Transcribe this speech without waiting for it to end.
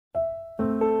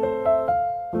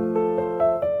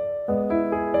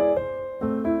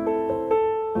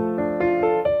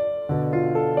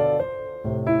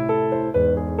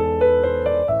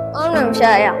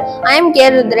Shivaya. I am K.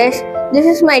 Rudhresh. This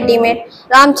is my teammate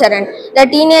Ramcharan. The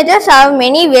teenagers have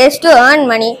many ways to earn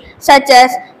money, such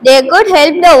as they could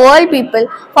help the old people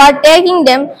for taking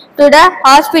them to the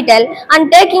hospital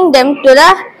and taking them to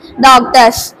the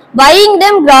doctors, buying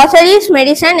them groceries,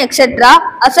 medicine, etc.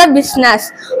 as a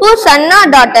business, whose son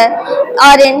or daughter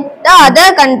are in the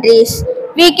other countries.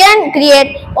 We can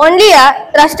create only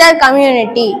a trusted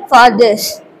community for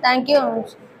this. Thank you.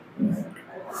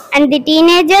 And the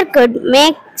teenager could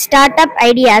make startup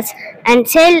ideas and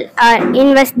sell or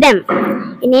invest them.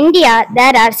 In India,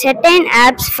 there are certain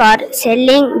apps for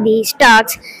selling the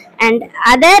stocks and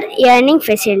other earning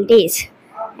facilities.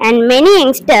 And many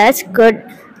youngsters could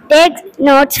take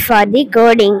notes for the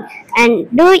coding and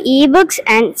do ebooks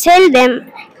and sell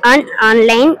them on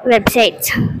online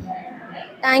websites.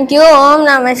 Thank you. Om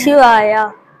Namah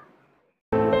Shivaya.